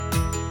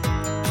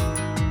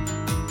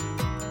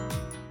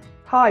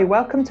Hi,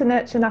 welcome to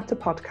Nurture Natter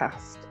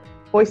podcast,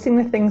 voicing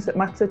the things that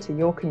matter to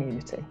your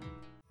community.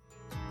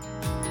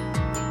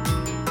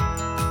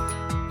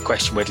 The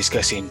question we're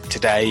discussing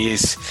today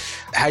is,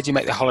 how do you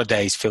make the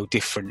holidays feel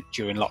different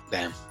during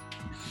lockdown?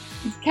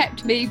 It's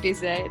kept me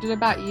busy. I don't know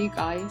about you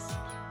guys.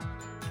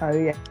 Oh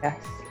yes.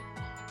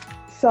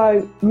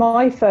 So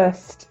my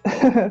first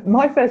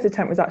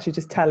attempt was actually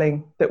just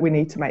telling that we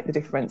need to make the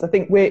difference. I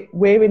think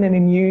we're in an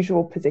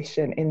unusual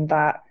position in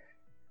that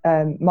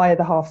my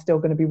other half's still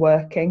going to be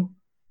working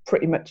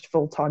pretty much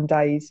full-time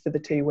days for the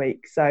 2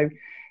 weeks. So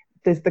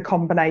there's the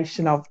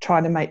combination of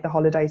trying to make the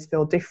holidays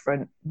feel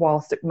different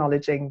whilst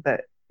acknowledging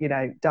that, you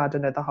know, dad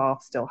and other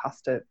half still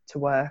has to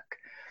work.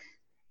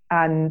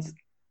 And,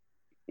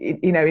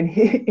 you know, in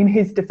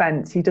his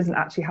defence, he doesn't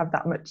actually have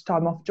that much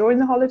time off during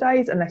the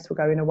holidays unless we're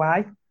going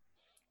away.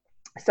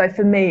 So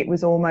for me, it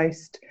was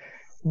almost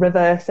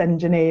reverse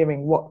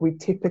engineering what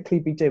we'd typically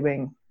be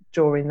doing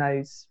during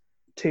those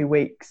 2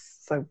 weeks.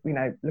 So, you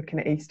know, looking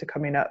at Easter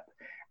coming up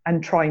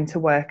and trying to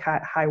work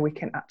out how we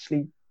can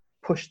actually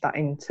push that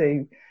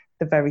into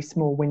the very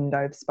small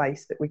window of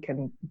space that we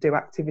can do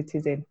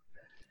activities in.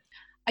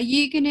 Are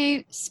you going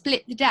to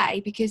split the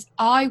day? Because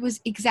I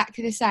was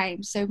exactly the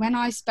same. So when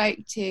I spoke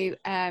to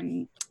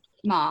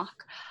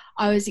Mark,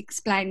 I was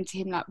explaining to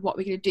him like what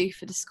we're going to do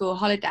for the school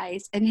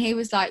holidays, and he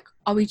was like,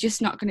 are we just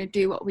not going to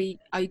do what we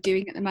are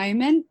doing at the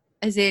moment?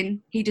 As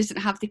in, he doesn't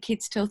have the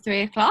kids till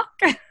 3 o'clock.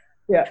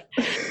 Yeah.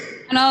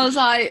 And I was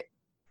like,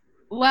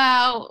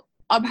 well,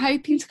 I'm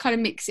hoping to kind of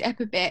mix it up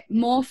a bit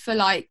more for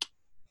like,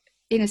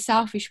 in a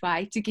selfish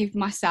way, to give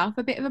myself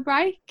a bit of a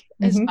break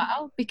as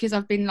well, because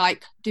I've been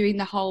like doing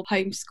the whole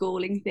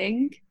homeschooling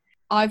thing.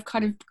 I've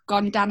kind of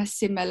gone down a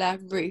similar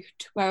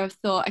route where I've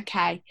thought,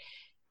 okay,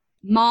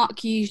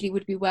 Mark usually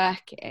would be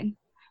working,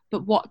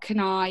 but what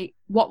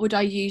would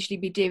I usually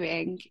be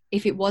doing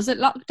if it wasn't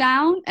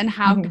lockdown, and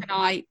how can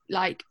I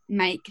like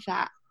make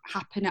that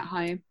happen at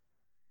home?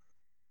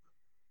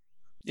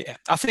 Yeah,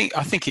 I think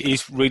it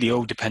is really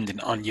all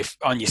dependent on your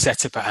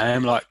setup at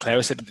home. Like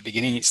Clara said at the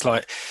beginning, it's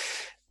like,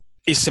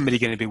 is somebody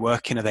going to be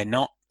working? Are they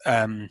not?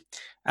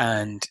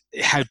 And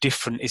how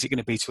different is it going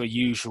to be to a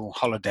usual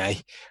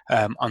holiday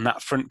on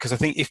that front? Because I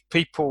think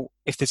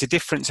if there's a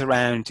difference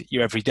around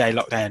your everyday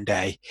lockdown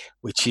day,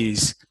 which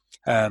is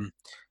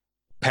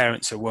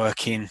parents are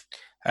working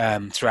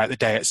throughout the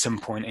day at some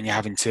point, and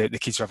the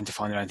kids are having to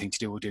find their own thing to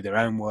do or do their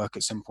own work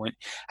at some point,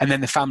 and then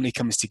the family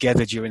comes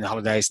together during the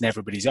holidays and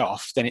everybody's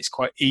off, then it's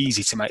quite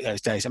easy to make those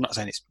days. I'm not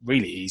saying it's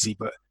really easy,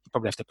 but you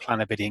probably have to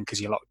plan a bit in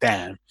because you're locked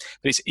down,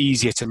 but it's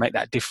easier to make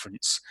that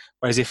difference.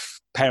 Whereas if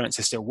parents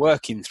are still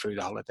working through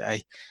the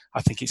holiday,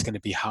 I think it's going to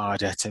be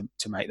harder to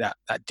make that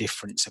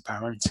difference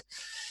apparent.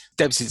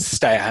 Deb's is a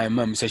stay-at-home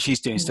mum, so she's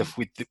doing stuff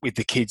with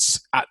the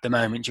kids at the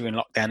moment during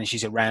lockdown, and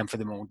she's around for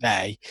them all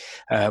day.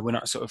 We're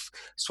not sort of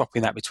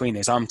swapping that between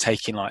us. I'm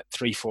taking like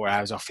 3-4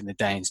 hours off in the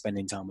day and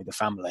spending time with the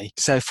family.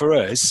 So for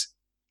us,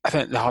 I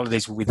think the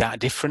holidays will be that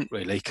different,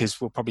 really, because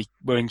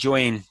we're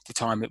enjoying the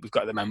time that we've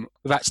got at the moment.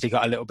 We've actually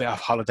got a little bit of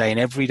holiday in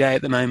every day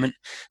at the moment,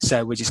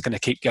 so we're just going to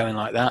keep going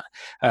like that.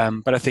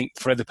 But I think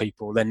for other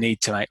people, they need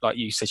to make, like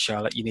you said,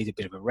 Charlotte, you need a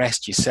bit of a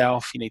rest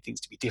yourself. You need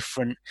things to be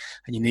different,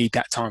 and you need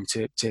that time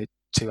to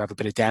have a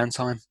bit of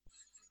downtime.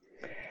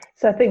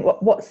 So I think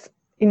what's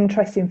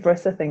interesting for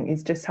us, I think,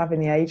 is just having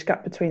the age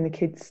gap between the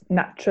kids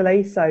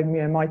naturally. So, you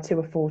know, my two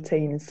are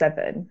 14 and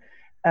 7.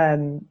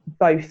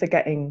 Both are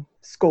getting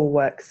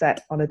schoolwork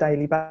set on a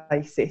daily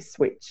basis,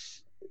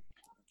 which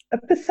a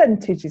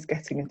percentage is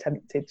getting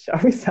attempted,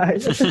 shall we say. A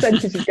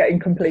percentage is getting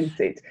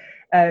completed.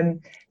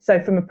 So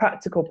from a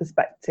practical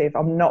perspective,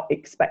 I'm not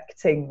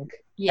expecting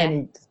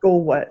any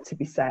schoolwork to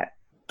be set.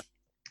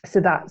 So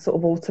that sort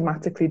of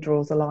automatically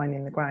draws a line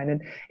in the ground.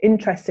 And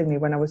interestingly,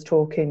 when I was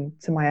talking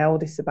to my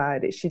eldest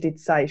about it, she did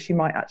say she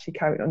might actually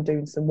carry on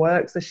doing some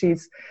work. So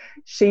she's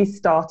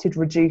started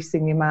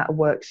reducing the amount of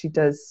work she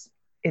does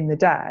in the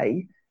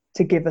day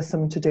to give her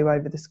some to do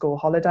over the school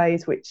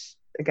holidays, which,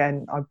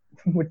 again, I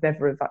would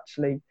never have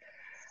actually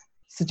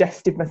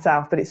suggested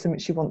myself, but it's something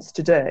she wants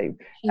to do.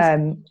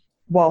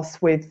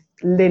 Whilst with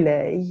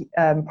Lily,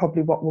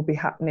 probably what will be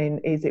happening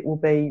is it will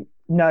be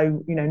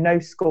no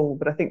school.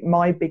 But I think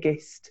my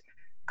biggest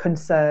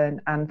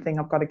concern and thing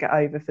I've got to get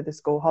over for the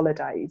school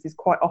holidays is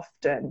quite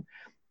often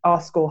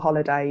our school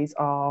holidays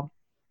are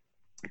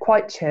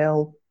quite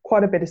chill,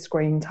 quite a bit of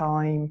screen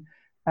time,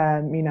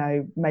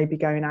 maybe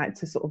going out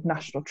to sort of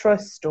National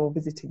Trust or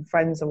visiting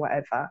friends or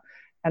whatever.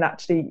 And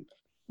actually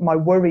my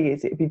worry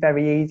is it'd be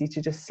very easy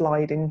to just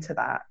slide into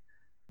that.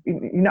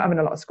 You're not having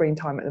a lot of screen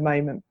time at the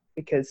moment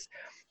because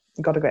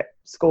you've got to get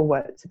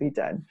schoolwork to be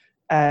done.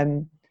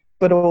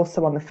 But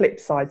also on the flip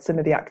side, some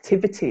of the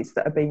activities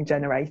that are being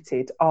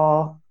generated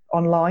are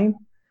online.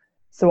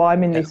 So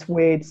I'm in this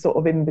weird sort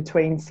of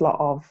in-between slot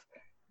of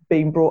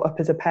being brought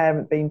up as a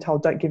parent, being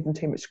told don't give them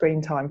too much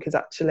screen time because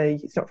actually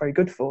it's not very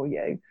good for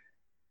you.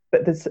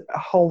 But there's a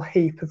whole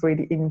heap of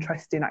really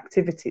interesting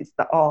activities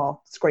that are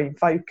screen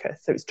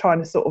focused. So it's trying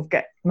to sort of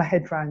get my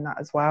head around that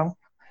as well.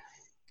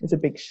 It's a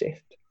big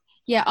shift.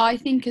 Yeah, I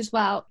think as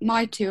well,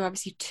 my two are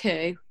obviously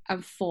 2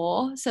 and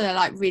 4, so they're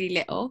like really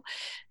little.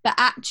 But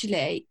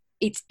actually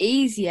it's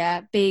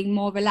easier being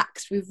more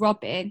relaxed with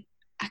Robin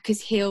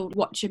because he'll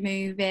watch a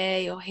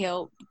movie or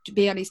he'll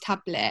be on his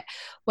tablet,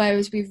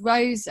 whereas with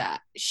Rosa,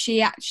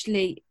 she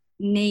actually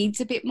needs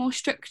a bit more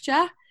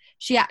structure.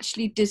 She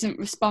actually doesn't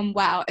respond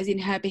well as in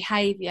her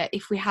behaviour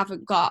if we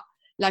haven't got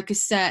like a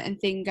certain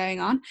thing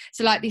going on.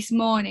 So like this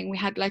morning we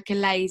had like a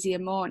lazier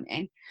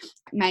morning,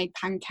 made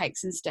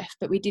pancakes and stuff,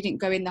 but we didn't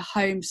go in the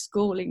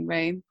homeschooling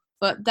room.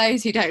 But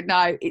those who don't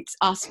know, it's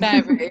our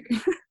spare room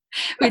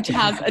which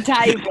has a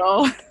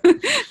table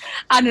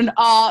and an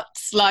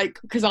arts, like,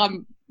 because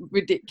I'm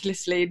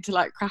ridiculously into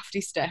like crafty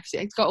stuff, so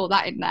it's got all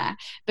that in there.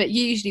 But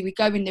usually we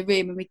go in the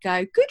room and we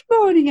go, good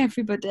morning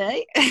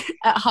everybody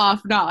at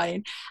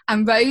 9:30,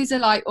 and Rosa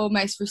like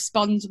almost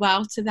responds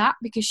well to that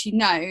because she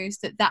knows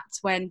that that's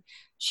when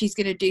she's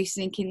going to do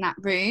something in that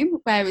room,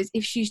 whereas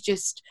if she's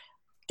just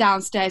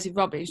downstairs with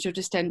Robin, she'll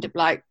just end up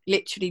like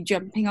literally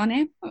jumping on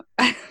him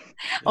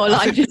or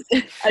like just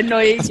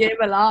annoying him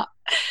a lot.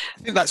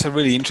 I think that's a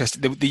really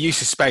interesting, the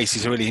use of space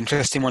is a really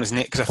interesting one, isn't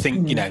it? Because I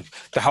think, you know,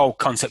 the whole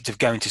concept of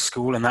going to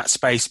school and that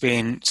space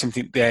being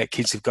something their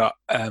kids have got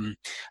a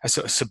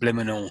sort of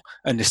subliminal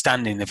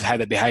understanding of how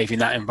they behave in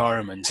that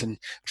environment, and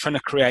trying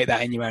to create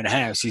that in your own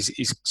house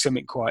is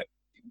something quite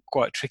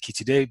tricky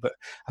to do. But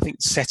I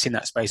think setting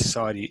that space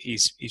aside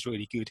is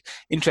really good.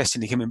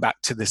 Interestingly, coming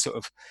back to the sort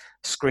of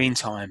screen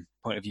time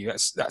point of view,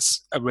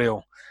 that's a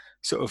real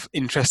sort of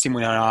interesting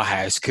one in our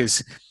house,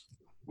 because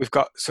we've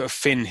got sort of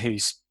Finn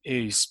who's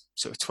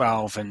sort of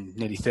 12 and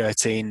nearly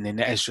 13,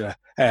 and Ezra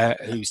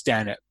who's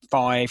down at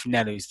 5,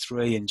 Nell who's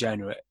 3, and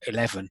Jonah at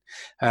 11.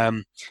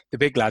 The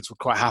big lads would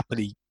quite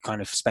happily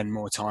kind of spend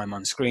more time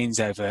on screens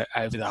over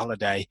the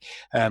holiday,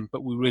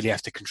 but we really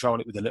have to control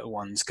it with the little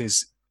ones,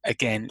 because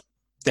again,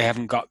 they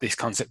haven't got this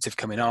concept of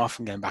coming off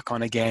and going back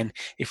on again.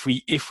 If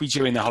we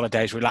during the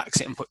holidays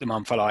relax it and put them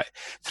on for like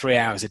 3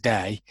 hours a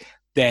day,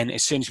 then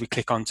as soon as we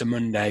click on to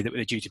Monday that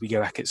we're due to be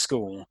go back at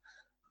school,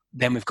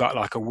 then we've got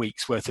like a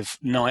week's worth of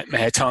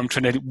nightmare time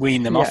trying to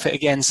wean them off it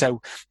again.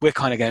 So we're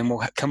kind of going,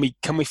 well,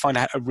 can we find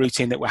out a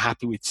routine that we're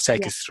happy with to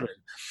take us through?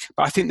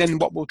 But I think then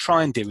what we'll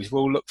try and do is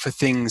we'll look for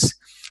things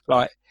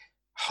like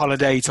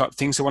holiday type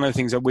things. So one of the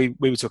things that we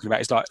were talking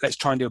about is like, let's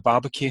try and do a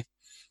barbecue.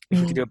 If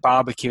we could do a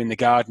barbecue in the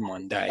garden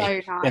one day,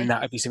 so nice. Then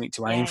that would be something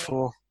to aim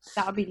for.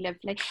 That would be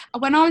lovely.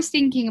 When I was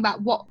thinking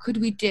about what could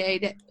we do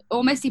that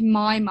almost in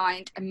my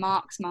mind and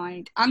Mark's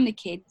mind and the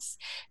kids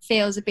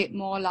feels a bit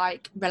more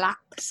like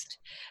relaxed,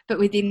 but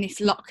within this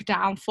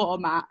lockdown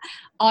format,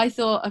 I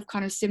thought of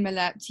kind of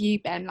similar to you,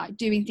 Ben, like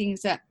doing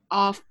things that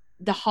are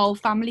the whole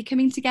family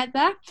coming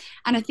together.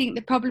 And I think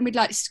the problem with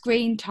like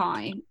screen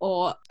time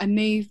or a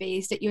movie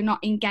is that you're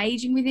not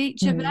engaging with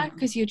each other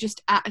because you're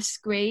just at a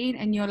screen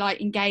and you're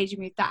like engaging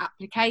with that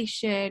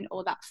application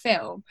or that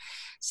film.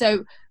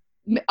 So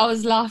I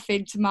was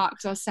laughing to Mark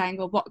because I was saying,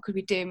 well, what could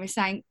we do? And we're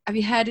saying, have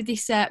you heard of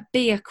this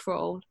beer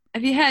crawl?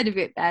 Have you heard of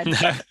it, Ben?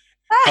 No.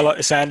 I like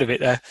the sound of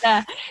it there.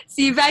 Yeah.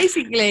 So you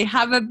basically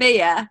have a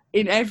beer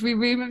in every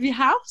room of your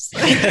house.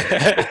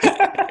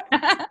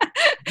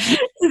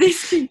 So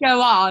this can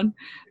go on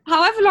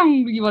however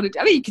long you want to do.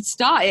 I mean, you could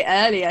start it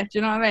earlier, do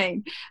you know what I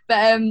mean?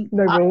 But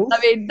no rules. I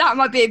mean, that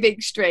might be a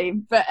big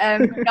stream, but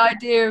the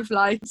idea of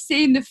like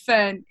seeing the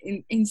fun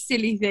in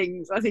silly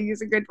things, I think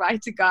is a good way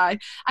to go.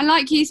 And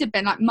like you said,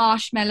 Ben, like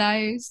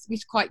marshmallows,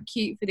 which is quite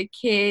cute for the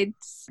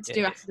kids to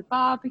do after the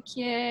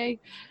barbecue.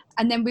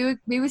 And then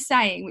we were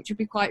saying, which would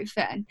be quite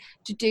fun,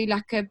 to do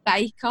like a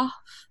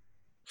bake-off.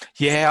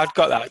 Yeah, I'd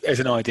got that as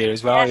an idea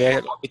as well. Yeah,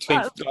 like between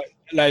like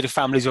a load of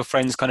families or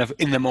friends, kind of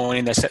in the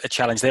morning, they set the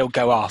challenge, they all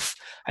go off,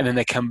 and then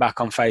they come back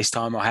on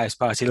FaceTime or house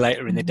party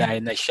later in the day,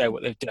 and they show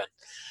what they've done.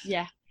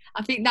 Yeah,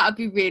 I think that would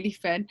be really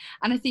fun,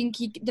 and I think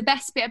the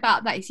best bit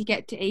about that is you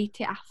get to eat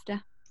it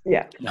after.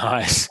 Yeah,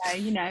 nice. So,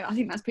 you know, I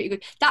think that's pretty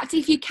good. That's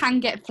if you can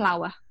get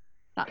flour.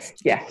 That's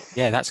yeah,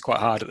 that's quite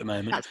hard at the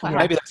moment. That's quite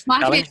hard. Maybe that's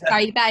might be a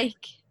tray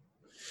bake.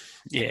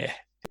 Yeah.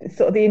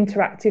 Sort of the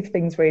interactive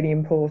thing's really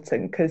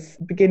important, because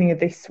beginning of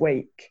this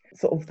week,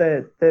 sort of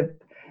the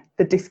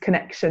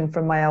disconnection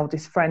from my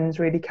eldest friends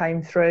really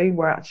came through,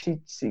 where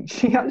actually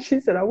she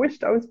actually said, I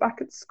wished I was back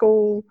at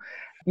school,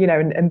 you know,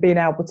 and being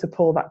able to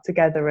pull that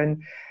together.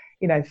 And,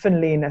 you know,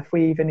 funnily enough,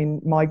 we even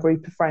in my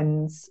group of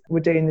friends,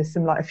 we're doing this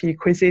some like a few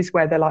quizzes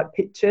where they're like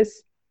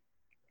pictures.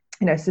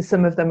 You know, so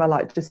some of them are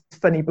like just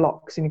funny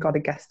blocks and you've got to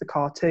guess the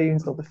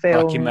cartoons or the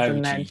films. Like emoji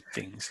and then,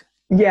 things.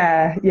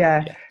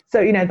 Yeah. So,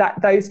 you know,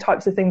 those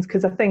types of things,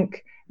 because I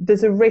think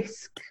there's a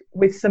risk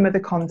with some of the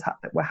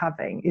contact that we're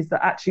having is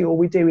that actually all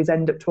we do is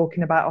end up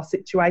talking about our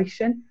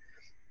situation.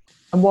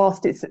 And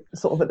whilst it's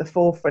sort of at the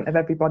forefront of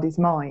everybody's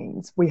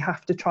minds, we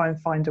have to try and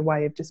find a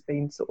way of just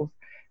being sort of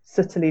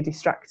subtly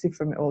distracted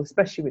from it all,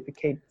 especially with the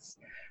kids.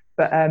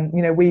 But,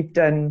 you know, we've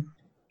done,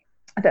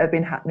 that have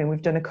been happening,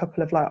 we've done a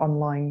couple of like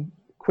online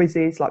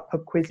quizzes, like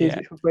pub quizzes,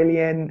 which were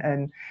brilliant.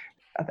 And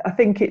I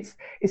think it's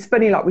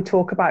funny, like we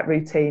talk about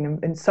routine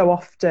and so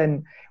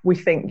often we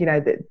think, you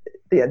know, that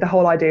the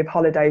whole idea of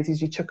holidays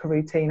is you chuck a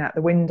routine out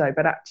the window,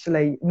 but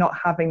actually not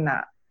having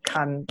that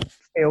can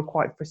feel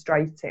quite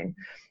frustrating.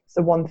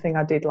 So one thing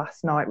I did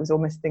last night was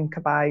almost think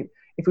about,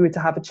 if we were to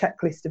have a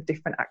checklist of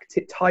different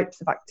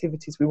types of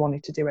activities we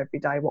wanted to do every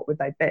day, what would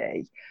they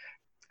be?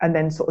 And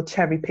then sort of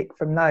cherry pick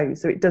from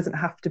those. So it doesn't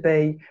have to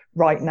be,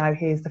 right now,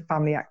 here's the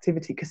family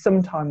activity, because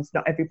sometimes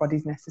not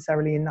everybody's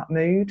necessarily in that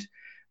mood.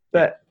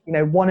 But, you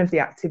know, one of the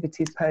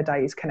activities per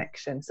day is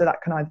connection. So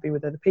that can either be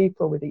with other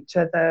people, with each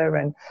other,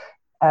 and,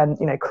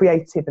 you know,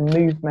 creative and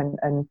movement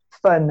and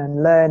fun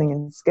and learning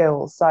and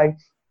skills. So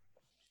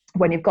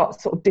when you've got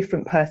sort of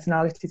different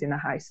personalities in a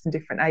house and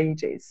different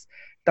ages,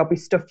 there'll be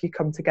stuff you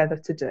come together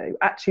to do,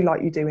 actually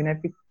like you do in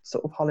every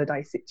sort of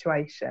holiday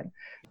situation,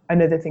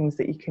 and other things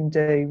that you can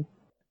do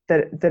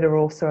that are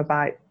also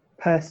about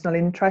personal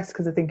interest,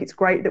 because I think it's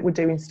great that we're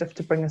doing stuff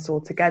to bring us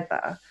all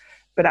together,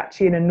 but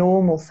actually in a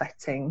normal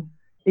setting,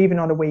 even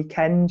on a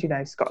weekend, you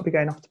know, Scott will be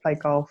going off to play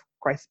golf,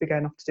 Grace will be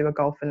going off to do a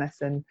golfing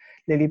lesson,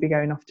 Lily will be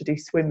going off to do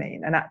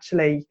swimming. And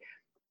actually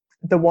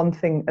the one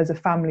thing as a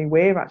family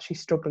we're actually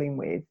struggling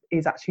with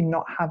is actually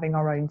not having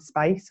our own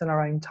space and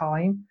our own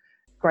time.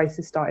 Grace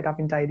has started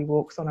having daily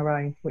walks on her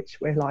own, which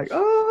we're like,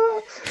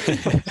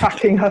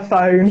 tracking her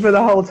phone for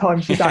the whole time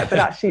she's out. But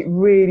actually it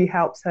really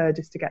helps her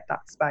just to get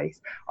that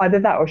space. Either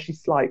that, or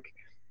she's like,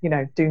 you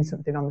know, doing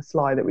something on the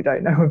sly that we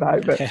don't know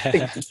about, but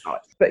thinks she's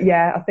not. But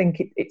yeah, I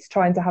think it's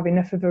trying to have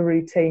enough of a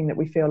routine that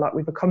we feel like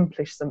we've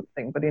accomplished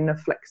something, but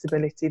enough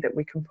flexibility that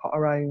we can put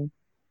our own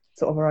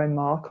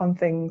mark on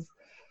things.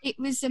 It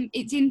was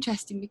it's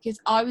interesting, because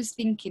I was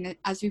thinking,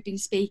 as we've been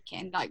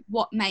speaking, like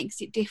what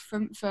makes it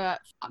different for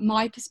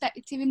my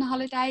perspective in the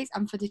holidays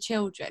and for the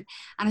children.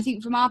 And I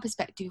think from our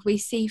perspective, we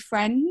see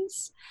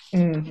friends,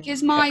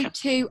 because my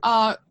two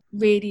are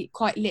really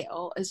quite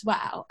little as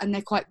well, and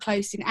they're quite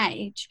close in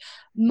age.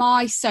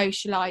 My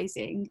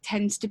socializing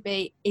tends to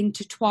be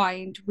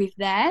intertwined with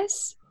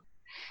theirs.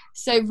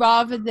 So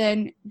rather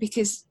than,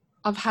 because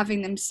of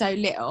having them so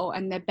little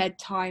and their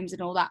bedtimes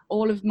and all that,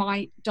 all of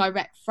my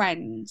direct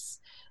friends,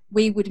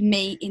 we would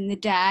meet in the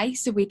day,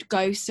 so we'd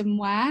go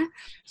somewhere.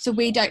 So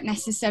we don't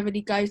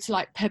necessarily go to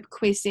like pub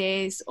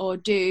quizzes or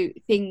do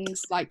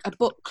things like a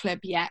book club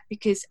yet,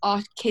 because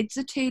our kids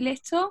are too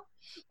little.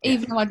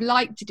 Even though I'd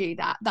like to do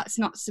that, that's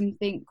not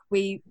something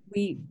we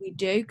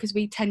do, because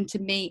we tend to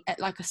meet at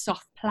like a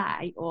soft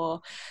play, or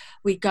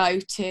we go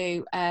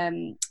to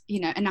you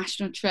know, a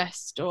National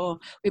Trust, or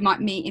we might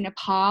meet in a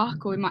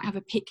park, or we might have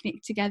a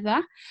picnic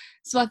together.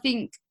 So I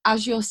think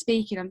as you're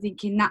speaking, I'm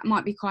thinking that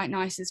might be quite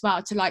nice as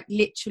well, to like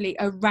literally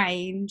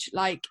arrange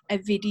like a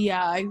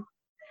video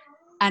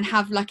and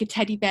have like a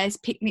teddy bears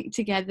picnic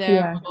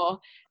together.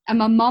 And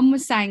my mum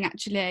was saying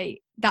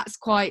actually that's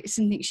quite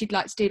something she'd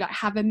like to do, like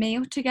have a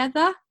meal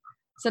together.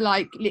 So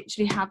like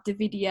literally have the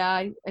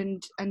video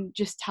and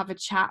just have a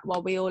chat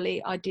while we all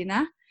eat our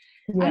dinner.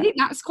 I think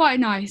that's quite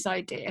a nice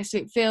idea. So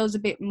it feels a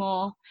bit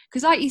more,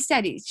 because like you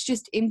said, it's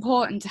just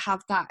important to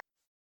have that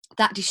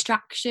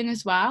distraction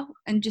as well,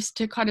 and just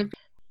to kind of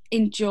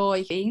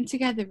enjoy being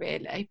together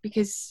really,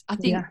 because I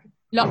think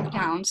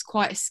lockdown's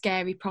quite a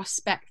scary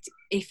prospect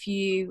if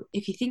you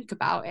think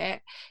about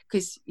it,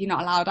 because you're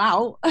not allowed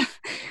out.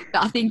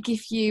 But I think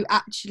if you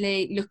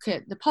actually look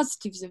at the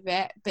positives of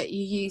it, but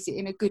you use it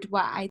in a good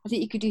way, I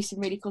think you could do some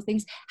really cool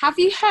things. Have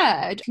you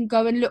heard you can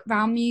go and look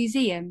around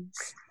museums?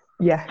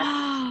 Yeah.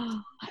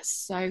 Oh,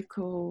 that's so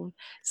cool.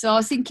 So I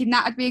was thinking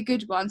that would be a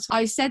good one. So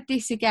I said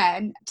this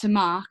again to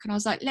Mark, and I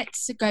was like,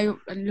 let's go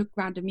and look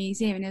around a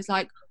museum. And he was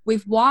like,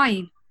 with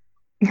wine.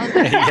 I was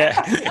like,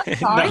 that's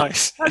fine.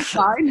 Nice. That's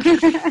fine.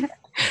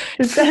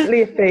 There's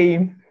definitely a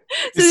theme.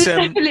 So there's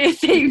definitely a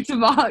theme to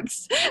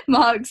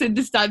Mark's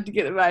understanding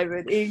at the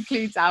moment. It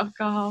includes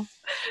alcohol.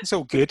 It's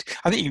all good.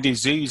 I think you can do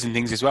zoos and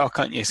things as well,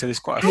 can't you? So there's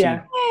quite a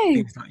few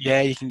things.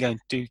 You can go and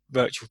do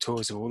virtual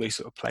tours of all these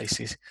sort of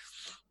places.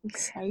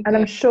 So and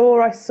I'm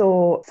sure I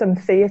saw some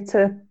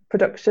theatre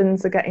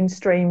productions are getting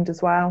streamed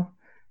as well.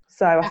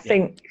 So I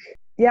think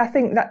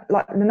that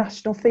like the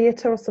National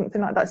Theatre or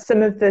something like that,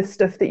 some of the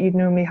stuff that you'd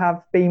normally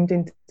have beamed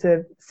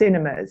into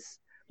cinemas,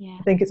 I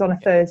think it's on a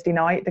Thursday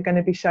night. They're going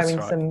to be showing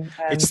some.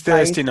 It's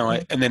Thursday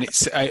night, and then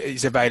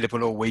it's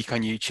available all week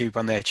on YouTube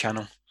on their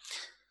channel,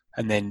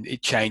 and then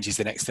it changes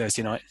the next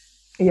Thursday night.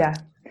 Yeah.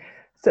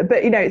 So,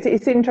 but you know,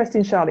 it's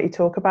interesting, Charlotte. You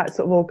talk about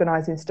sort of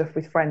organising stuff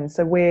with friends.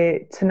 So we're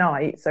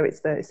tonight. So it's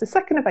the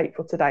 2nd of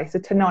April today. So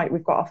tonight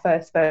we've got our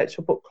first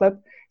virtual book club.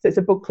 So it's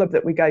a book club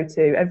that we go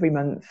to every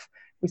month.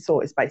 We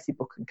saw it's basically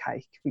book and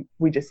cake.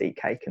 We just eat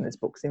cake and there's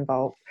books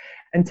involved.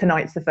 And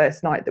tonight's the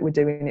first night that we're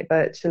doing it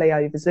virtually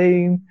over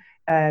Zoom.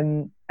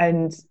 And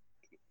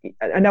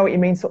I know what you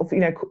mean, sort of, you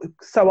know,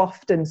 so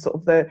often sort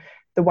of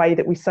the way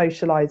that we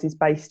socialise is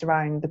based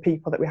around the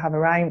people that we have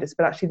around us,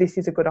 but actually this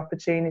is a good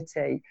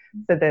opportunity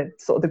for the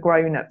sort of the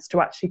grown-ups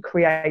to actually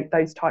create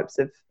those types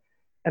of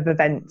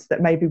events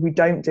that maybe we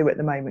don't do at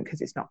the moment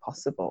because it's not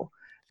possible.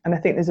 And I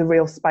think there's a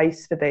real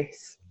space for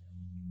this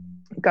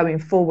going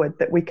forward,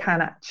 that we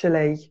can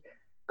actually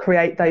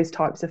create those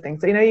types of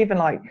things. So, you know, even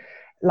like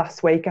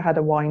last week I had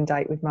a wine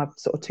date with my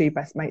sort of 2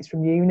 best mates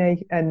from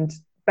uni, and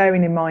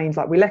bearing in mind,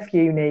 like we left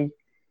uni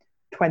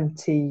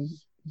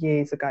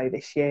years ago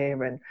this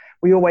year, and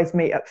we always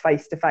meet up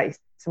face to face.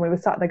 And we were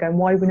sat there going,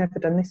 why have we never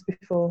done this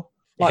before?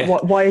 Like,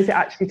 why is it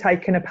actually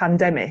taken a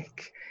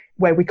pandemic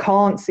where we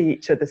can't see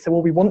each other, so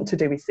all we want to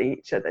do is see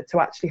each other, to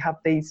actually have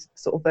these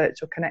sort of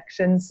virtual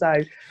connections?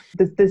 So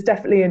there's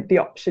definitely the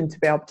option to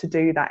be able to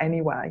do that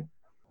anyway.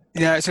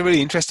 Yeah, it's a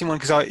really interesting one,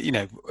 because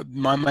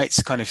my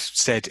mates kind of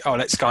said, "Oh,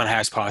 let's go on a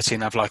house party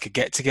and have like a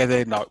get together."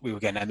 And like, we were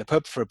going down the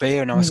pub for a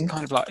beer, and I was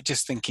kind of like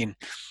just thinking,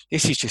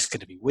 this is just going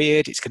to be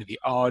weird. It's going to be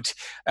odd.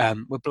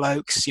 We're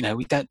blokes,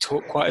 we don't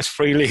talk quite as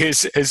freely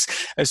as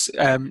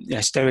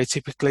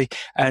stereotypically.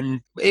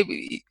 And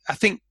I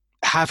think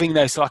having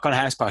those, like on a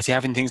house party,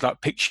 having things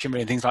like Pictionary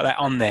and things like that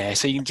on there,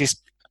 so you can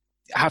just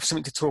have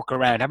something to talk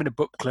around, having a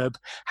book club,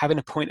 having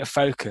a point of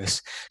focus.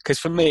 Because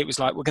for me, it was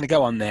like, we're going to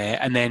go on there,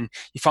 and then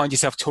you find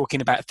yourself talking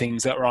about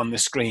things that are on the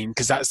screen,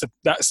 because that's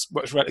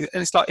what's relevant.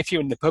 And it's like, if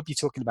you're in the pub, you're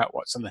talking about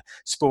what's on the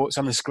sports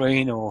on the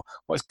screen or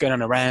what's going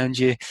on around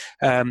you,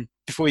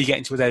 before you get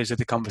into those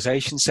other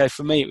conversations. So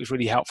for me, it was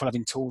really helpful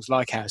having tools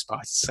like house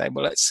parties to say,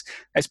 well, let's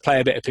play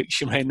a bit of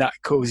Pictionary, and that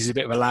causes a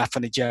bit of a laugh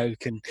and a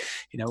joke, and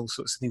all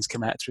sorts of things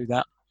come out through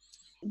that.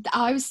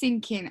 I was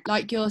thinking,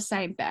 like you're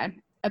saying,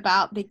 Ben,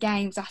 about the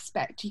games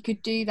aspect. You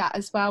could do that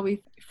as well with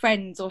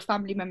friends or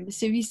family members.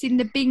 So have you seen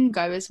the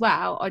bingo as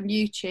well on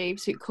YouTube?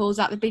 So it calls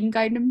out the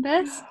bingo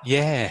numbers.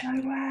 Yeah.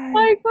 No way.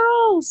 So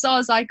cool. So I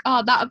was like,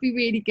 oh, that would be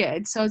really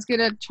good. So I was going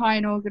to try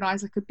and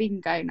organise like a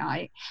bingo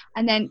night.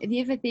 And then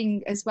the other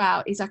thing as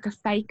well is like a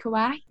fake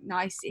away.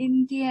 Nice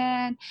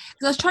Indian.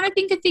 Because I was trying to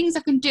think of things I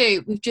can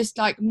do with just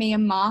like me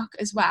and Mark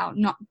as well,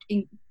 not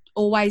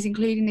always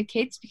including the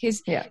kids,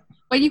 because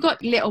when you've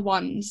got little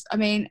ones, I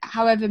mean,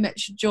 however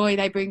much joy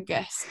they bring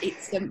us,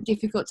 it's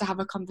difficult to have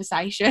a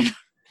conversation.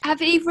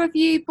 Have either of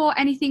you bought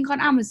anything on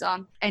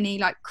Amazon? Any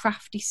like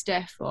crafty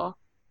stuff? Or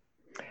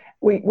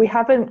we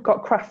haven't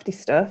got crafty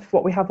stuff.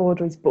 What we have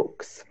ordered is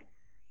books.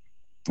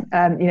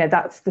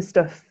 That's the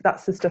stuff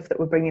that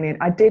we're bringing in.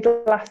 I did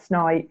last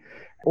night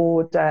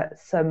order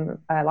some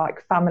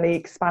like family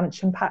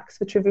expansion packs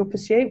for Trivial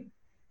Pursuit,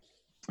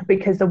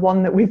 because the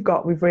one that we've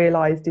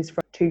realised is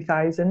from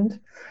 2000.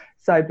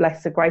 So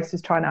bless her, Grace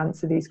was trying to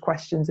answer these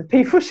questions of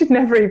people she'd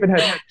never even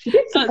heard. She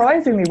did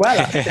surprisingly well,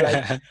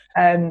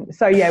 actually.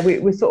 So yeah,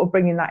 we're sort of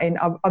bringing that in.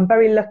 I'm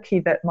very lucky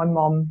that my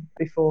mum,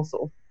 before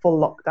sort of full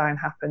lockdown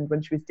happened,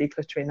 when she was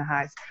decluttering the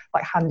house,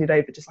 like handed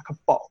over just like a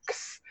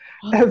box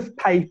of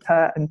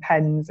paper and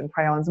pens and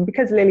crayons. And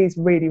because Lily's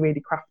really,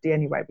 really crafty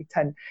anyway,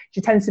 she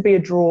tends to be a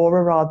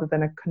drawer rather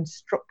than a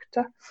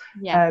constructor.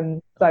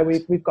 So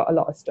we've got a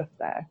lot of stuff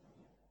there.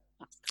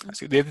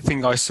 So the other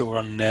thing I saw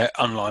on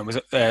online was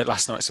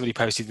last night, somebody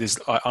posted there's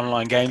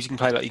online games you can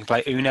play. Like you can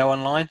play Uno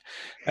online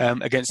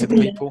against other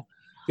people.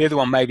 The other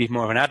one, maybe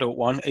more of an adult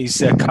one,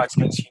 is Cards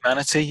Against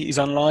Humanity is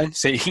online,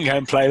 so you can go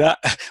and play that.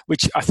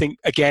 Which I think,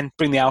 again,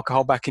 bring the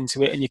alcohol back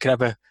into it, and you can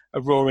have a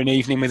roaring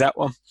evening with that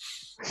one.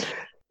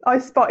 I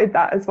spotted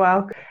that as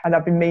well, and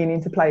I've been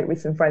meaning to play it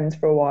with some friends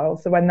for a while.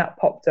 So when that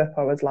popped up,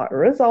 I was like,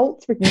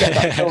 results, we can get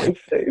that sorted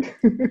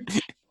too.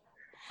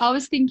 I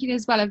was thinking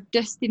as well of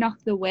dusting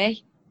off the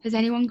Wii. Has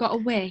anyone got a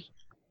Wii?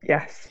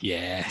 Yes. Do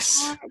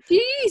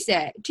you use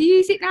it? Do you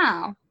use it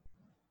now?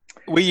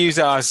 We use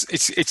ours.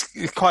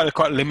 It's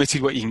quite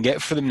limited what you can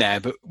get for them now.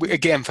 But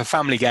again, for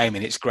family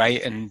gaming, it's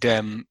great, and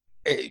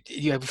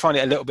we find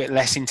it a little bit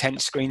less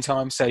intense screen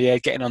time. So yeah,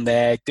 getting on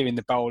there, doing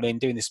the bowling,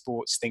 doing the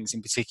sports things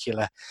in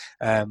particular.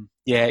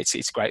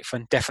 It's great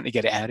fun. Definitely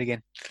get it out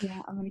again.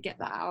 Yeah, I'm going to get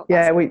that out.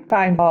 Yeah, we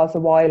found ours a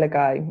while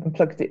ago and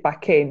plugged it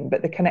back in,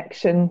 but the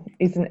connection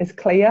isn't as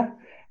clear,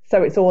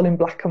 so it's all in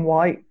black and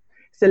white.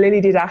 So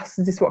Lily did ask,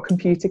 is this what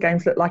computer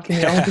games look like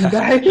in the olden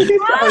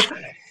days?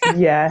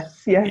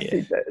 Yes,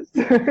 it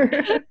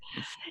does.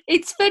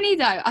 It's funny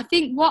though, I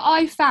think what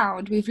I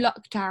found with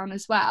lockdown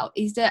as well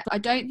is that I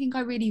don't think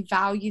I really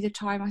value the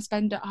time I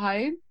spend at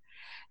home.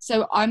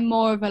 So I'm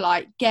more of a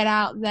like, get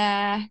out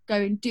there, go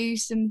and do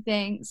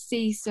something,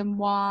 see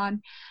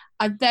someone.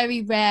 I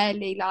very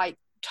rarely like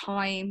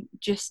time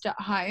just at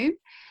home.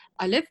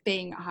 I love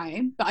being at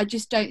home, but I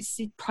just don't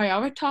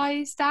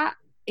prioritise that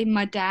in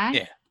my day.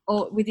 Yeah.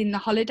 Or within the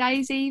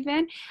holidays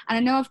even. And I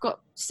know I've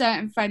got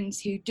certain friends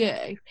who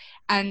do,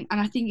 and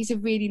I think it's a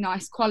really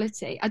nice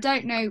quality. I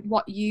don't know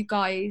what you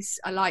guys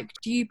are like.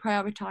 Do you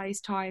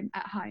prioritise time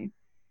at home?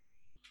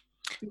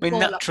 I mean,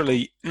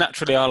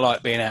 naturally I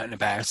like being out and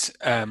about.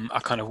 I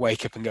kind of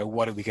wake up and go,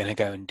 what are we going to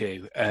go and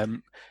do?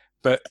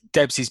 But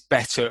Debs is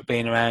better at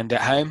being around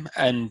at home,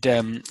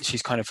 and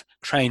she's kind of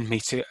trained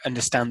me to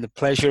understand the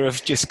pleasure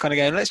of just kind of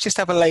going, let's just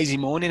have a lazy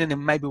morning, and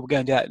then maybe we'll go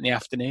and do that in the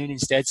afternoon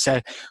instead.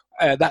 So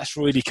that's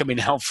really come in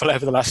helpful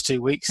over the last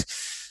 2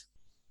 weeks.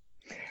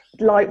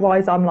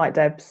 Likewise, I'm like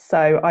Debs.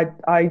 So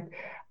I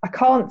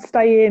can't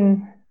stay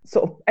in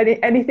sort of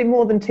anything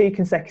more than 2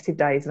 consecutive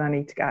days, and I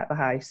need to get out of the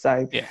house.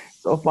 So yeah.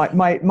 Sort of like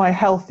my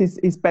health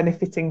is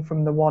benefiting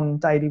from the one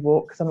daily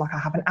walk, because I'm like, I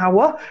have an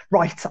hour,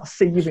 right, I'll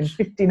see you in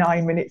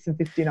 59 minutes and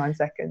 59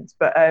 seconds.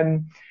 But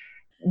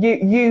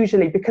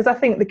usually, because I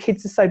think the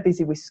kids are so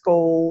busy with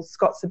school,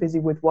 Scott's so busy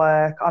with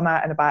work, I'm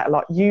out and about a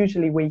lot.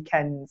 Usually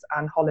weekends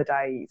and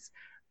holidays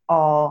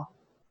are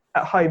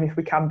at home if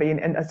we can be,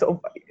 and sort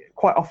of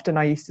quite often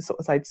I used to sort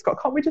of say to Scott,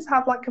 can't we just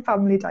have like a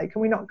family day?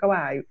 Can we not go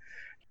out?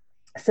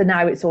 So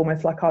now it's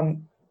almost like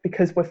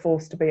because we're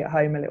forced to be at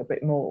home a little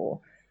bit more,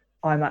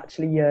 I'm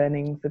actually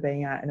yearning for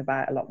being out and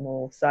about a lot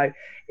more. So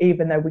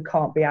even though we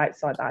can't be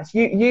outside the house,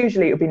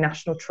 usually it would be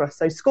National Trust.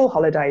 So school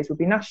holidays would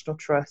be National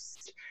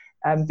Trust,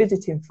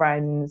 visiting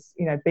friends,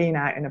 being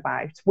out and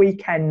about.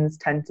 Weekends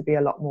tend to be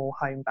a lot more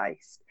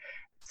home-based.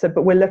 So,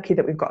 but we're lucky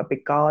that we've got a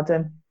big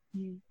garden.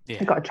 Yeah.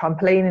 We've got a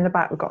trampoline in the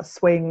back, we've got a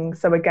swing.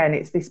 So again,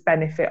 it's this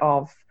benefit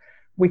of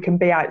we can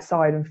be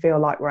outside and feel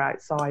like we're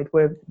outside.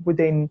 We're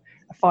within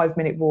a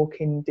 5-minute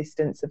walking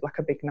distance of like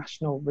a big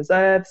national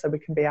reserve, so we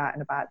can be out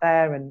and about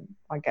there, and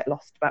I get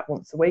lost about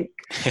once a week,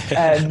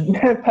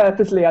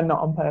 purposely and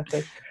not on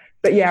purpose.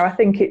 But yeah, I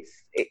think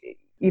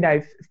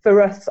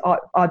for us,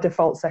 our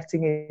default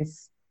setting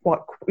is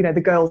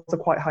the girls are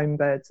quite home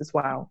birds as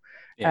well.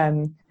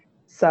 Yeah.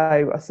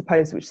 So I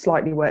suppose which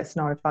slightly works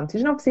in our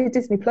advantage. And obviously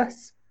Disney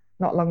Plus,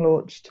 not long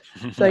launched.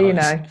 So,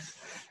 nice.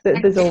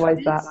 There's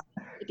always that.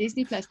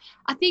 Disney Plus.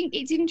 I think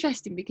it's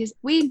interesting because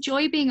we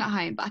enjoy being at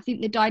home, but I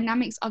think the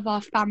dynamics of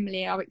our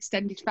family, our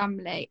extended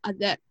family, are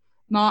that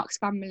Mark's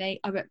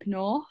family are up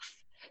north.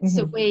 Mm-hmm.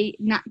 So we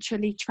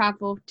naturally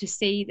travel to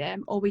see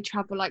them, or we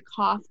travel like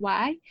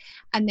halfway.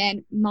 And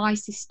then my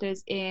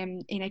sister's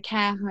in a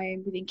care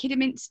home within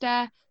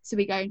Kidderminster, so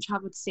we go and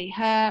travel to see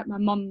her. My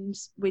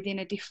mum's within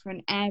a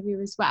different area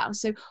as well.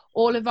 So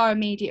all of our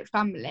immediate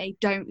family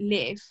don't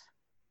live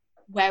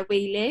where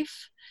we live.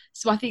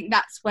 So I think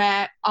that's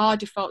where our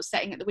default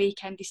setting at the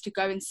weekend is to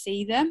go and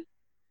see them.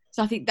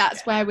 So I think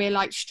that's where we're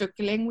like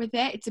struggling with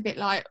it. It's a bit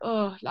like,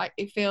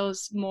 it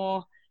feels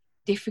more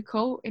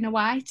difficult in a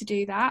way to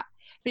do that.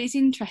 But it's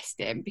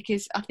interesting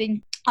because I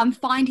think I'm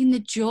finding the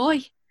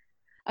joy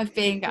of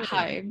being at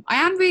home. I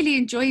am really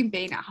enjoying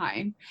being at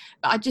home,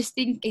 but I just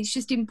think it's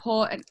just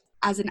important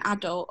as an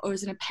adult or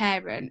as a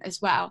parent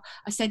as well.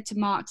 I said to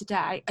Mark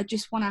today, I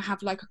just want to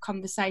have like a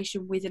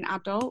conversation with an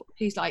adult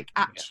who's like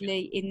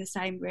actually in the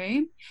same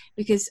room,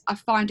 because I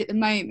find at the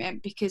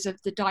moment, because of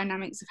the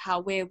dynamics of how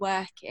we're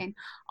working,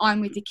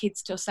 I'm with the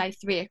kids till say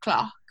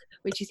 3:00,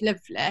 which is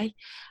lovely,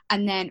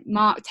 and then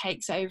Mark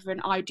takes over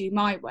and I do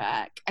my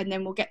work, and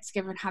then we'll get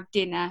together and have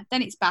dinner,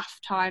 then it's bath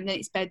time, then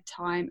it's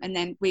bedtime, and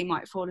then we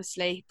might fall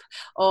asleep,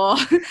 or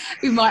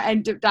we might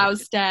end up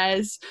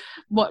downstairs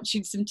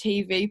watching some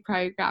TV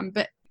program.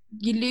 But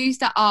you lose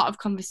that art of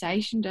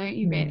conversation, don't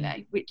you,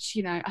 really? Which,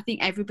 I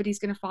think everybody's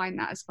going to find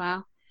that as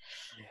well.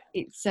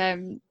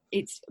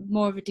 It's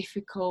more of a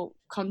difficult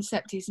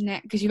concept, isn't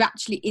it? Because you're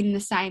actually in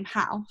the same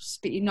house,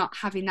 but you're not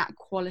having that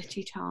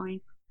quality time.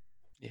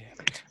 Yeah,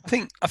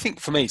 I think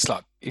for me, it's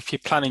like if you're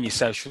planning your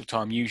social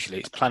time, usually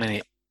it's planning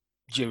it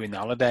during the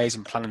holidays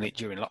and planning it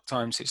during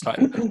lockdown. So it's like,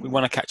 we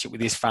want to catch up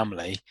with this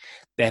family,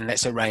 then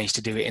let's arrange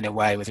to do it in a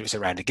way, whether it's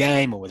around a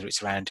game or whether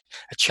it's around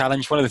a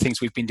challenge. One of the things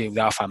we've been doing with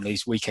our family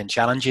is weekend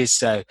challenges.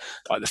 So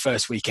like the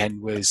first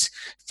weekend was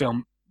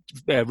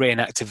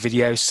reenact a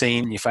video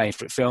scene, your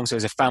favourite film. So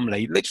as a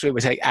family, literally it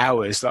would take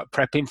hours like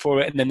prepping for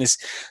it. And then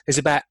there's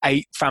about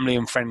 8 family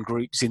and friend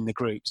groups in the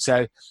group.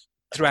 So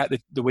throughout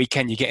the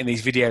weekend, you're getting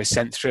these videos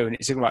sent through, and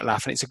it's a great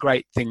laugh, and it's a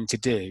great thing to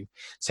do.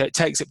 So it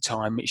takes up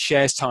time, it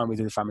shares time with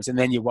other families, and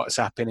then you're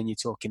WhatsApping and you're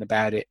talking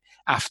about it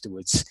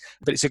afterwards.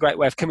 But it's a great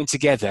way of coming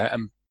together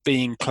and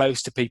being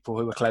close to people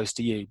who are close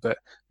to you, but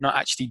not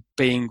actually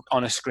being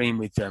on a screen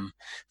with them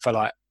for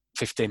like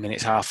 15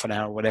 minutes, half an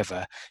hour,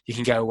 whatever. You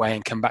can go away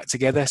and come back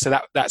together. So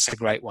that's a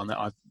great one that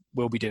I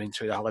will be doing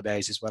through the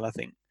holidays as well, I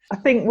think. I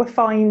think we're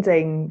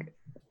finding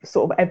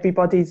sort of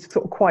everybody's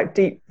sort of quite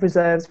deep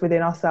reserves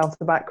within ourselves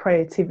about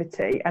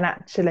creativity, and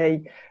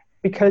actually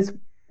because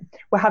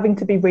we're having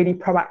to be really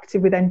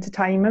proactive with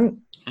entertainment.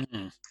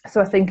 Mm-hmm. So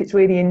I think it's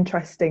really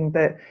interesting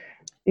that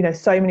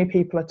so many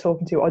people are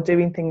talking to or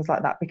doing things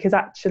like that, because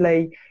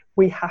actually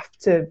we have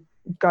to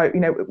go,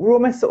 we're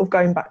almost sort of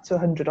going back to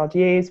 100 odd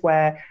years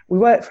where we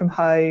work from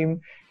home,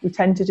 we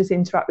tend to just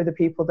interact with the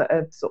people that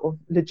are sort of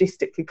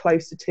logistically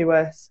closer to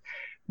us.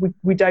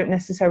 We don't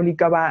necessarily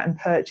go out and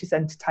purchase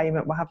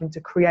entertainment, we're having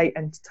to create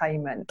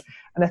entertainment.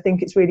 And I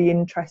think it's really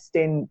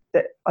interesting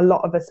that a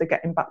lot of us are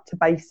getting back to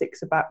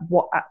basics about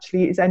what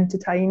actually is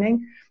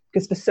entertaining,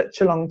 because for such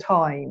a long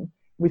time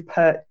we've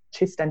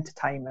purchased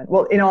entertainment,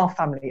 well, in our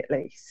family at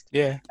least.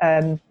 Yeah.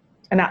 And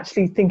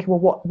actually thinking,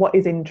 well, what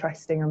is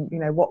interesting,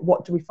 and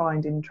what do we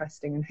find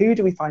interesting, and who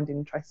do we find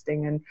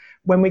interesting? And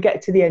when we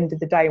get to the end of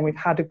the day and we've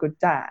had a good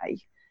day,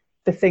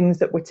 the things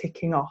that we're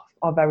ticking off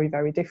are very,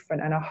 very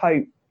different. And I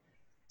hope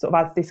sort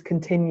of as this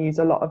continues,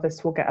 a lot of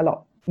us will get a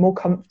lot more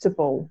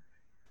comfortable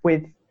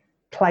with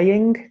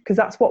playing, because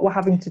that's what we're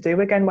having to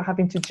do again. We're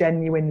having to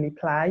genuinely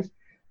play,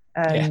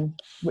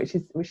 which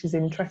is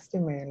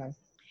interesting, really.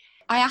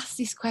 I asked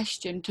this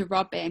question to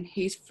Robin,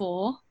 who's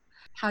 4.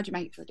 How do you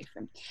make it feel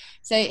different?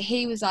 So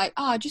he was like,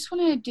 I just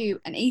want to do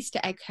an Easter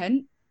egg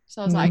hunt.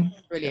 So I was like,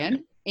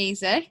 brilliant,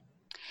 easy.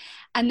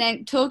 And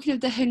then talking of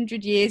the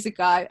 100 years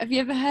ago, have you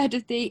ever heard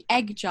of the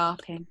egg jar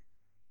pin?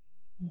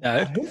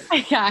 No.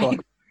 Okay.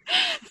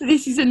 So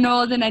this is a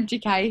northern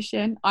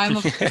education. I'm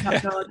obviously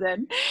not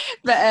northern.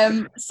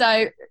 But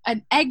so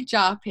an egg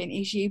jarping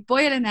is you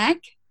boil an egg,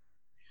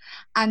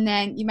 and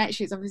then you make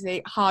sure it's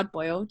obviously hard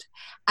boiled,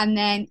 and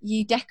then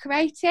you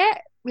decorate it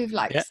with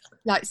like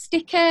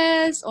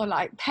stickers or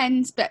like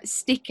pens, but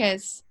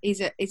stickers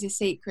is a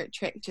secret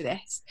trick to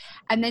this.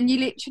 And then you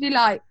literally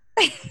like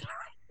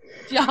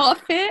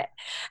jarp it,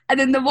 and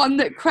then the one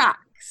that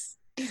cracks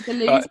is the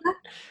loser.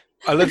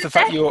 I love the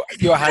fact your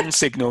hand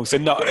signals are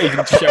not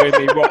even showing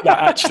me what that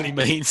actually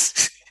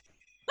means.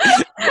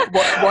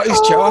 what is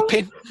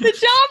jarping? The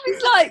jarp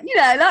is like,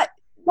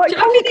 like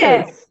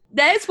it.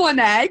 There's one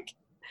egg.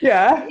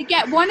 Yeah. You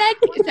get one egg.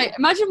 So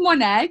imagine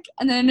one egg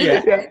and then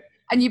another egg,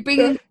 and you bring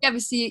them together.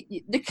 So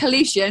the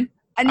collision.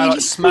 And you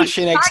just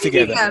smashing eggs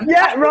together. Them,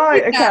 yeah,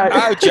 right. Okay.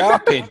 Oh,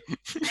 jarping.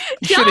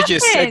 You should have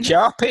just said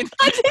jarping.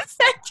 I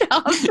just said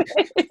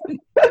jarping.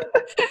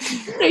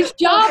 It's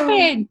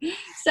jarping.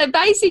 So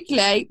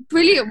basically,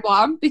 brilliant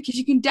one, because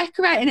you can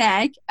decorate an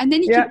egg and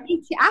then you can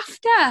eat it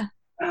after.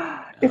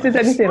 If there's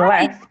anything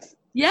left.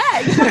 Yeah,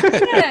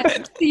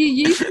 exactly. So you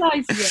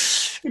utilise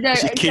it.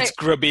 Your kids'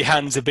 grubby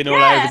hands have been all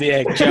over the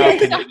egg.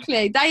 Jarping.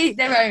 Exactly. They eat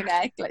their own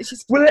egg. Like,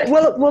 just will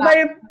they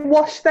have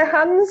washed their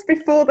hands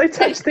before they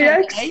touch the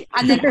eggs?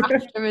 And then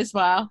after as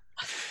well.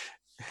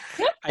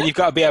 And you've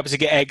got to be able to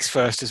get eggs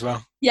first as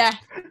well. Yeah.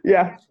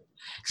 Yeah.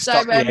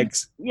 Stock the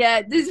eggs.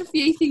 Yeah, there's a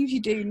few things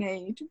you do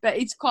need, but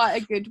it's quite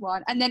a good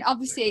one. And then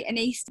obviously an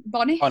Easter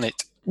bonnet.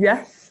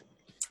 Yes.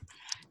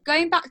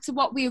 Going back to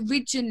what we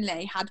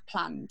originally had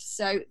planned.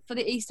 So for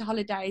the Easter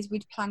holidays,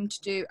 we'd planned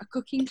to do a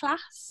cooking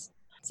class.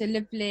 It's a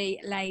lovely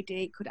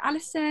lady called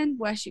Alison,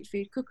 Worship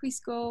Food Cookery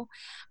School.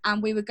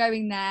 And we were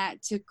going there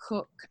to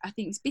cook, I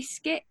think it's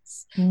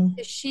biscuits. So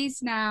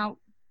she's now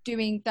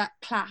doing that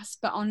class,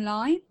 but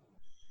online.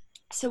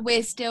 So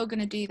we're still going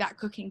to do that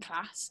cooking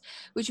class,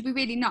 which would be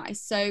really nice.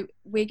 So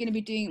we're going to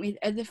be doing it with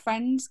other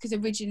friends, because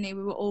originally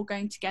we were all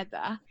going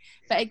together.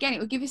 But again, it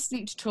will give us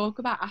something to talk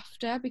about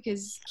after,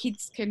 because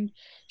kids can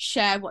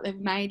share what they've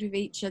made with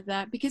each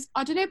other. Because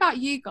I don't know about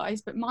you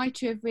guys, but my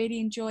two have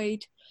really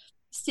enjoyed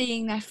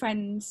seeing their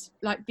friends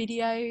like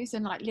videos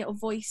and like little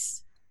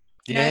voice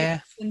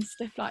notes and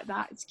stuff like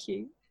that. It's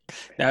cute.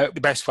 No,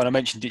 the best one, I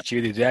mentioned it to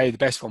you the other day, the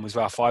best one was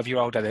our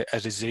 5-year-old at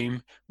a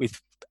Zoom with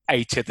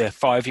 8 of the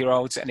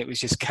 5-year-olds, and it was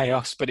just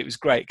chaos, but it was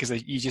great because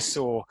you just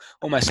saw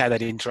almost how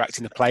they'd interact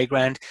in the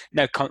playground.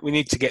 No, we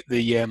need to get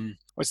the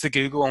what's the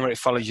Google one where it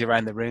follows you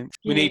around the room?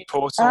 We need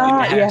Portal in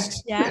the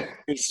house. Yeah.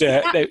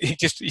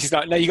 He's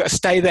like, no, you got to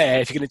stay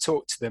there if you're going to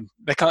talk to them.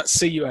 They can't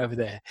see you over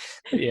there.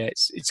 But yeah,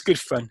 it's good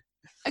fun.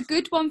 A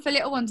good one for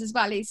little ones as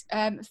well is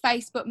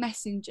Facebook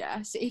Messenger.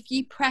 So if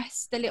you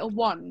press the little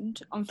wand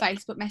on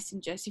Facebook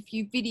Messenger, so if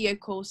you video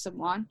call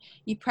someone,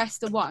 you press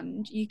the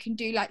wand, you can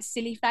do like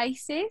silly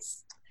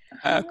faces.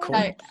 Cool.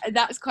 So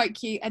that's quite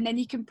cute. And then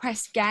you can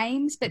press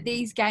games, but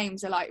these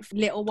games are like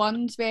little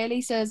ones really.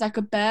 So there's like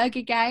a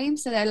burger game.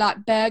 So they're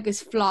like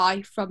burgers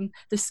fly from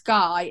the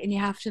sky and you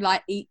have to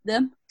like eat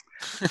them.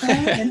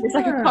 And it's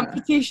like a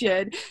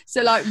competition.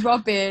 So like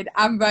Robin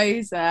and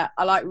Rosa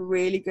are like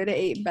really good at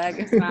eating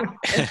burgers now.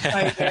 It's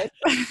so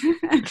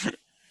good.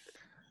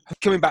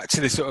 Coming back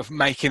to the sort of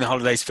making the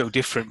holidays feel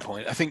different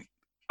point, I think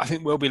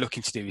we'll be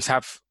looking to do is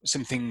have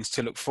some things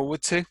to look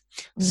forward to.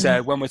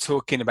 So when we're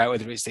talking about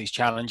whether it's these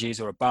challenges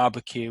or a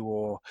barbecue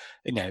or,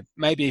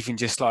 maybe even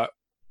just like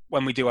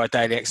when we do our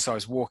daily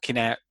exercise, walking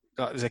out,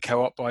 like there's a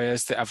co-op by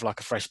us that have like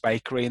a fresh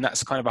bakery, and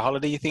that's kind of a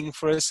holiday thing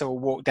for us. So we'll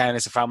walk down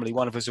as a family.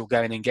 One of us will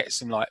go in and get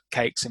some like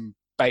cakes and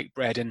baked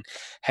bread and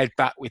head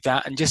back with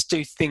that, and just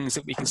do things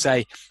that we can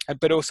say.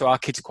 But also our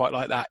kids quite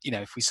like that.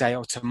 If we say,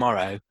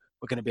 tomorrow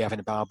we're going to be having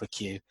a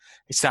barbecue,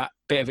 it's that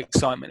bit of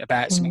excitement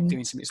about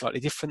doing something slightly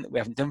different that we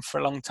haven't done for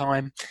a long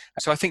time.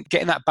 So I think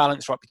getting that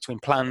balance right between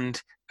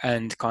planned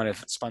and kind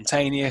of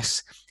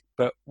spontaneous,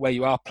 but where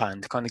you are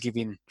planned, kind of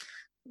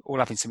all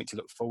having something to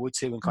look forward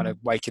to, and kind of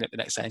waking up the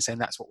next day and saying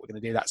that's what we're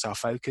going to do, that's our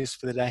focus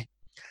for the day.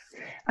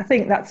 I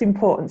think that's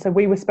important. So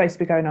we were supposed to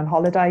be going on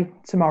holiday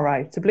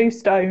tomorrow to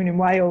Bluestone in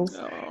Wales.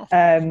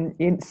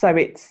 So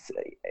it's,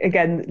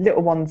 again,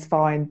 little one's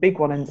fine, big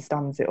one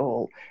understands it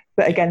all.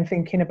 But again,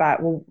 thinking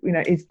about,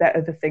 is there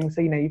other things?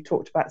 So, you've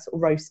talked about sort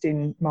of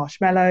roasting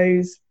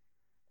marshmallows,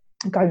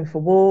 going for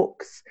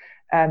walks.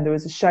 There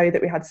was a show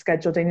that we had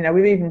scheduled in.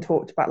 We've even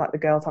talked about like the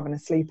girls having a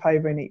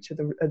sleepover in each of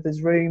the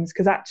other's rooms,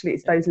 because actually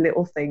it's those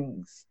little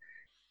things.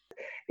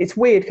 It's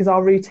weird because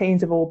our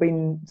routines have all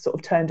been sort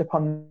of turned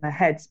upon their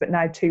heads, but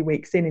now 2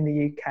 weeks in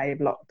the UK of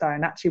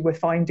lockdown, actually we're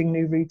finding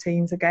new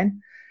routines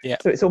again. Yeah.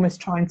 So it's almost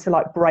trying to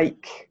like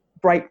break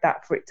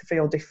that for it to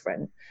feel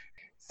different.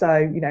 So,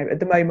 at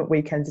the moment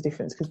weekends are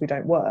different because we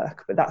don't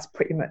work, but that's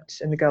pretty much,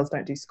 and the girls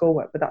don't do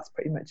schoolwork, but that's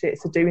pretty much it.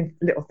 So doing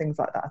little things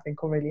like that I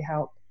think will really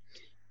help.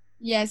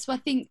 Yeah, so I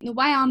think the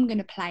way I'm going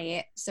to play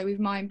it, so with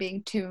mine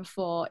being 2 and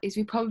 4, is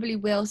we probably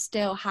will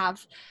still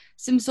have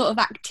some sort of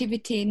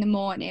activity in the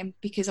morning,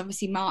 because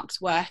obviously Mark's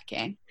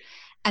working.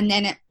 And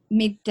then at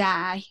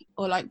midday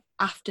or like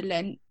after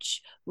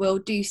lunch, we'll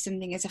do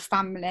something as a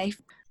family.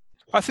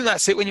 I think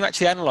that's it. When you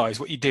actually analyse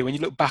what you do, when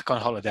you look back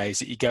on holidays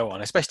that you go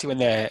on, especially when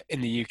they're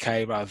in the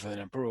UK rather than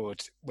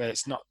abroad, where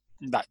it's not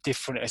that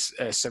different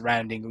a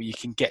surrounding, or you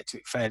can get to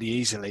it fairly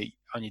easily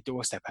on your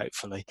doorstep,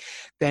 hopefully,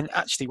 then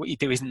actually what you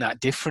do isn't that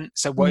different.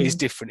 So what is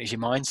different is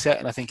your mindset,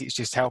 and I think it's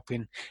just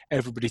helping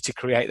everybody to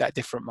create that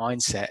different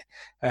mindset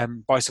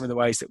by some of the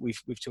ways that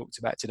we've talked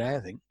about today, I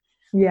think.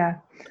 Yeah.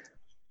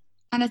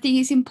 And I think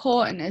it's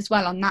important as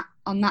well on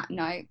that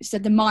note. So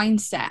the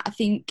mindset, I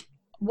think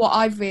what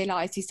I've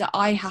realised is that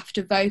I have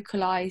to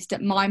vocalise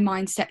that my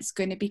mindset's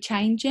going to be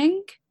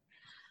changing.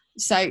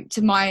 So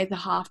to my other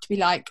half to be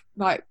like,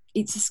 right,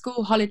 it's a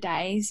school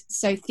holidays,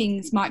 so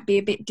things might be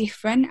a bit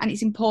different, and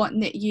it's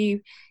important that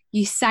you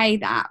say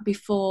that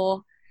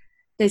before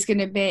there's going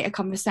to be a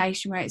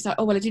conversation where it's like,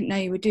 oh well, I didn't know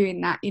you were doing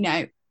that, you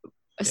know.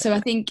 Yeah. So I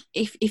think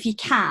if you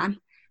can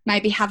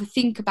maybe have a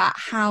think about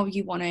how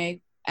you want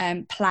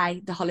to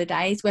play the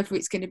holidays, whether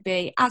it's going to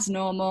be as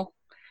normal,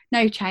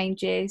 no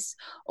changes,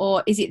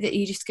 or is it that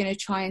you're just going to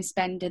try and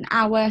spend an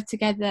hour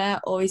together,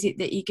 or is it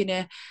that you're going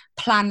to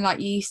plan, like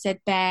you said,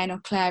 Ben or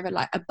Clara,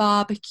 like a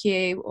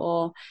barbecue?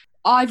 Or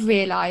I've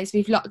realised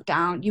with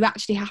lockdown you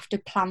actually have to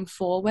plan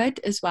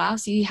forward as well,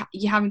 so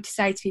you're having to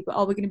say to people,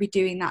 oh, we're going to be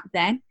doing that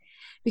then,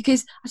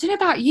 because I don't know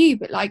about you,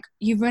 but like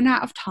you run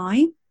out of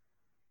time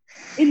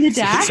in the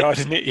day. It's hard,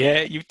 isn't it?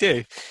 Yeah, you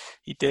do.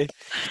 The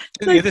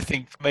other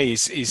thing for me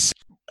is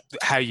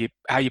how you're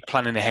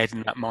planning ahead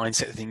and that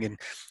mindset thing,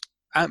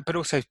 and but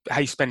also how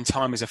you spend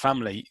time as a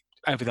family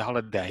over the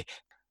holiday.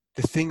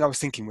 The thing I was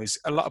thinking was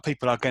a lot of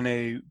people are going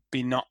to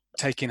be not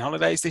taking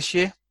holidays this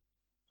year.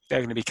 They're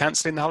going to be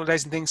cancelling the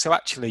holidays and things. So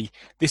actually,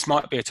 this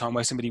might be a time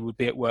where somebody would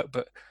be at work,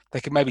 but they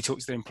could maybe talk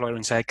to their employer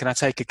and say, can I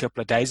take a couple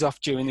of days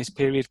off during this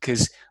period?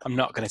 Because I'm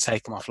not going to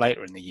take them off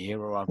later in the year,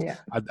 or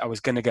I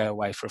was going to go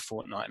away for a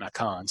fortnight and I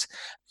can't.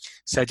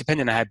 So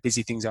depending on how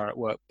busy things are at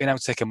work, being able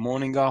to take a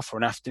morning off or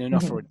an afternoon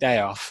off or a day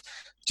off,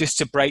 just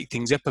to break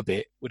things up a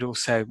bit, would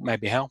also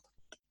maybe help.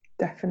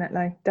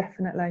 Definitely.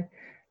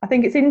 I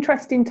think it's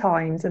interesting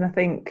times, and I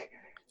think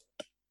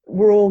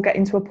we're all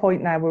getting to a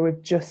point now where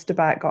we've just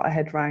about got our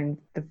head around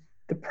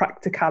the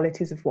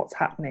practicalities of what's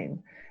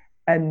happening.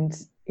 And,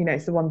 you know,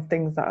 it's the one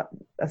thing that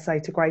I say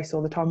to Grace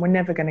all the time, we're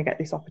never going to get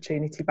this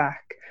opportunity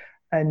back.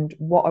 And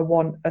what I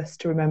want us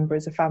to remember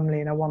as a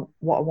family, and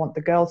what I want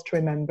the girls to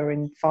remember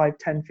in 5,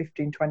 10,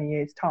 15, 20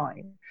 years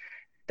time,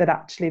 that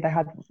actually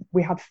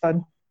we had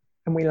fun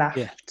and we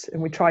laughed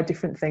and we tried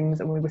different things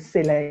and we were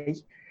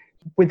silly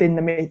within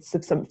the midst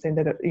of something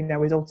that, you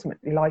know, is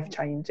ultimately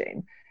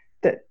life-changing,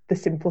 that the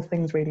simple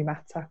things really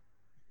matter.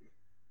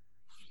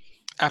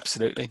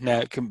 Absolutely. No,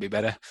 it couldn't be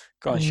better.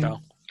 Go on,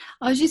 Charles.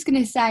 I was just going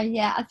to say,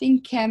 I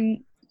think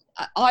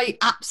I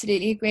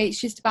absolutely agree. It's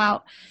just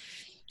about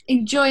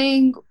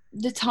enjoying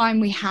the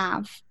time we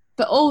have,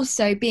 but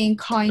also being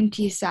kind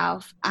to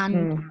yourself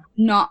and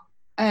not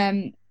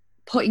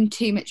putting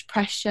too much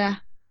pressure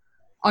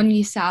on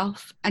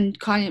yourself, and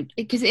kind of,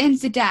 because at the end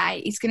of the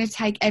day it's going to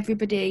take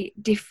everybody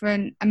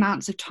different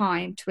amounts of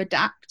time to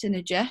adapt and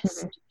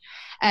adjust.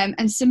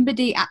 And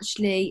somebody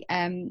actually,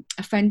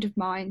 a friend of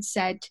mine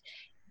said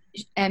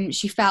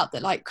she felt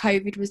that like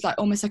COVID was like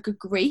almost like a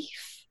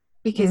grief,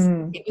 because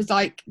it was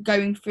like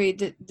going through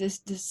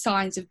the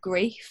signs of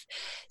grief.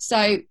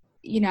 So,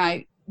 you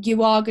know,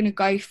 you are going to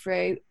go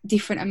through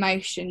different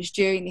emotions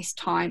during this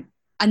time,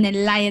 and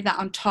then layer that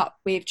on top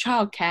with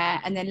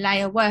childcare, and then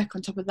layer work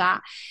on top of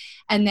that,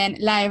 and then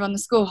layer on the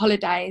school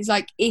holidays.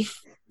 Like,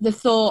 if the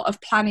thought of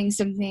planning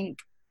something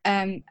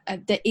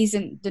that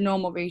isn't the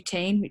normal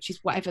routine, which is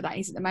whatever that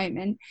is at the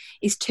moment,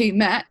 is too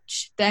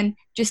much, then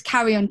just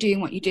carry on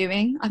doing what you're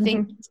doing. I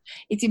think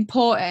it's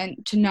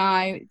important to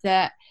know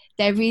that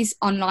there is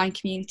online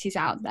communities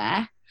out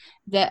there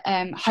that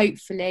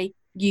hopefully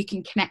you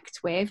can connect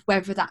with,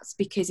 whether that's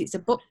because it's a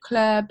book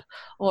club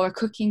or a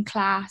cooking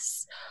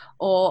class,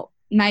 or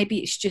maybe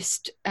it's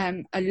just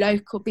a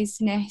local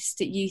business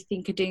that you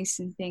think are doing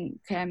something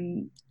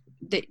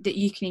that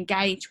you can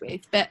engage with.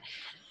 But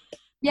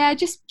yeah,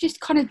 just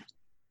kind of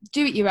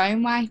do it your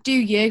own way. Do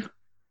you?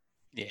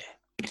 Yeah.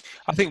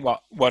 I think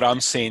what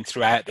I'm seeing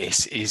throughout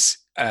this is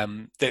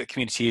the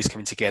community is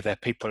coming together.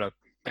 People are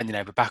bending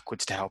over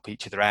backwards to help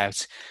each other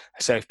out.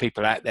 So if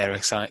people out there are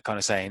kind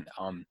of saying,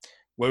 I'm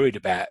worried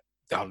about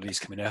the holidays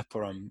coming up,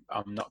 or I'm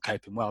not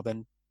coping well,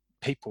 then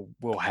people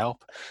will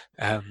help.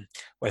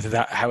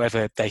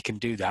 However they can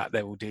do that,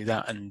 they will do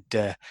that. And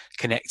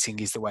connecting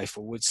is the way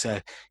forward. So,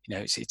 you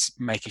know, it's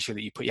making sure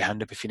that you put your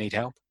hand up if you need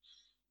help.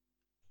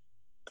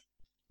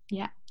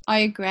 Yeah, I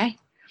agree.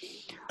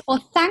 Well,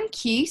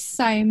 thank you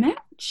so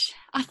much.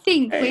 I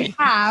think we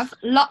have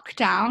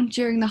lockdown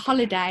during the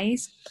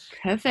holidays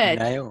covered.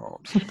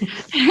 Nailed.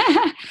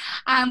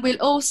 And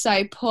we'll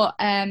also put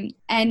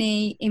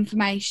any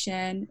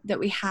information that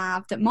we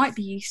have that might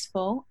be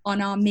useful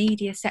on our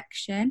media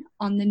section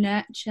on the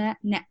Nurture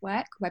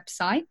Network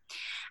website.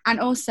 And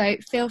also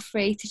feel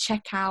free to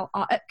check out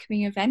our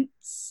upcoming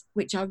events,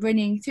 which are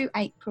running through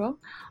April,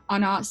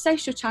 on our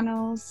social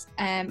channels.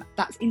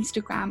 That's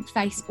Instagram,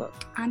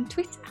 Facebook and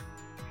Twitter.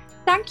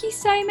 Thank you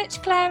so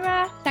much,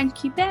 Clara.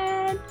 Thank you,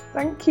 Ben.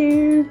 Thank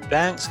you.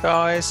 Thanks,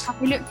 guys.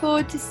 We look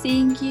forward to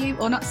seeing you,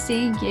 or not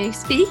seeing you,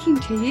 speaking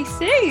to you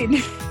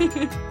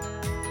soon.